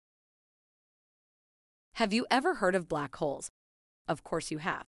Have you ever heard of black holes? Of course you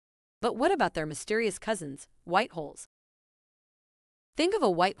have. But what about their mysterious cousins, white holes? Think of a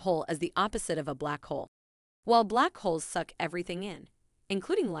white hole as the opposite of a black hole. While black holes suck everything in,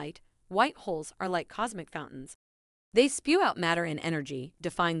 including light, white holes are like cosmic fountains. They spew out matter and energy,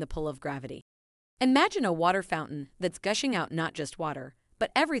 defying the pull of gravity. Imagine a water fountain that's gushing out not just water,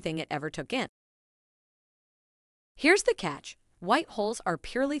 but everything it ever took in. Here's the catch. White holes are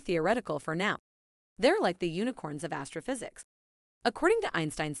purely theoretical for now. They're like the unicorns of astrophysics. According to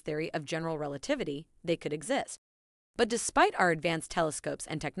Einstein's theory of general relativity, they could exist. But despite our advanced telescopes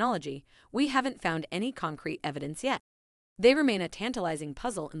and technology, we haven't found any concrete evidence yet. They remain a tantalizing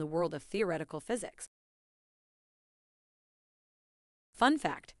puzzle in the world of theoretical physics. Fun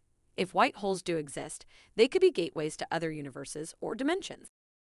fact: if white holes do exist, they could be gateways to other universes or dimensions.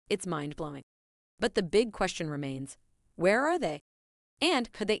 It's mind-blowing. But the big question remains, where are they?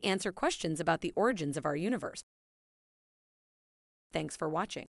 And could they answer questions about the origins of our universe? Thanks for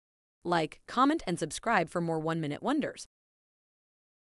watching. Like, comment, and subscribe for more 1-Minute Wonders.